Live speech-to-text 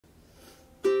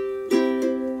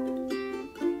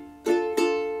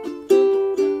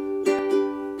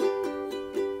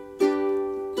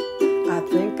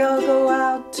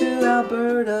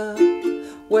Alberta.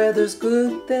 Weather's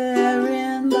good there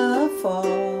in the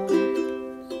fall.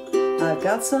 I've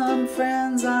got some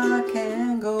friends I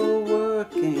can go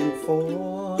working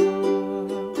for.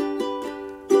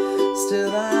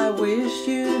 Still I wish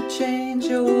you'd change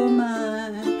your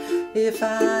mind if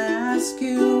I ask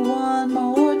you one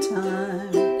more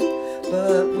time.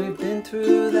 But we've been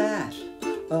through that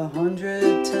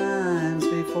 100 times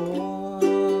before.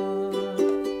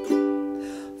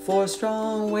 4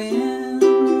 strong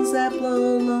winds that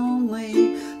blow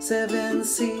lonely, 7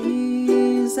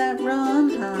 seas that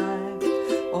run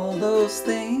high, all those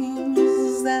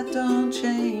things that don't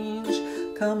change,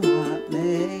 come what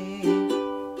may.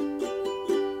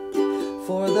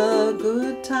 For the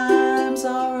good times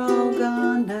are all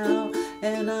gone now,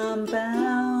 and I'm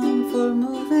bound for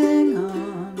moving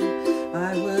on.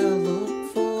 I will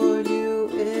look for you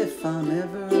if I'm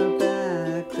ever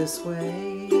back this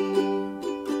way.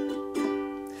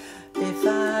 If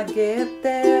I get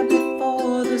there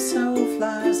before the snow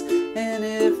flies, and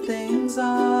if things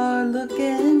are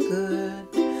looking good,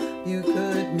 you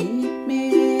could meet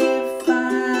me if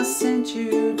I sent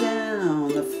you down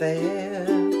the fair.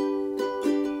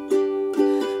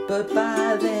 But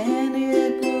by then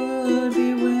it would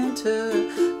be winter,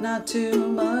 not too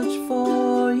much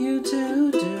for you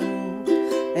to do,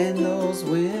 and those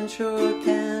winds sure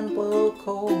can blow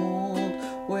cold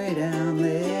way down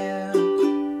there.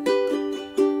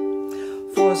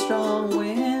 4 strong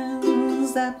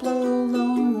winds that blow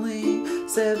lonely,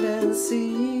 7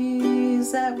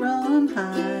 seas that run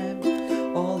high,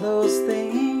 all those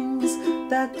things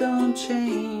that don't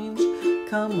change,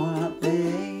 come what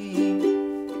may.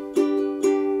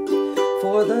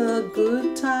 For the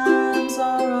good times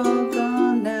are all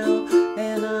gone now,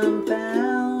 and I'm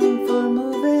bound for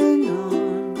moving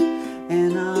on.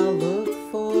 And I'll look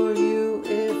for you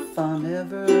if I'm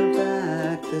ever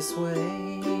back this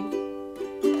way.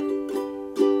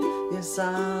 Yes,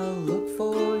 I'll look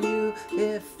for you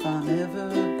if I'm ever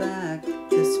back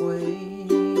this way.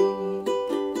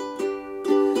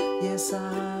 Yes,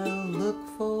 I'll look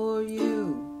for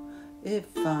you if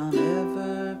I'm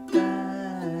ever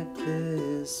back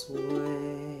this way.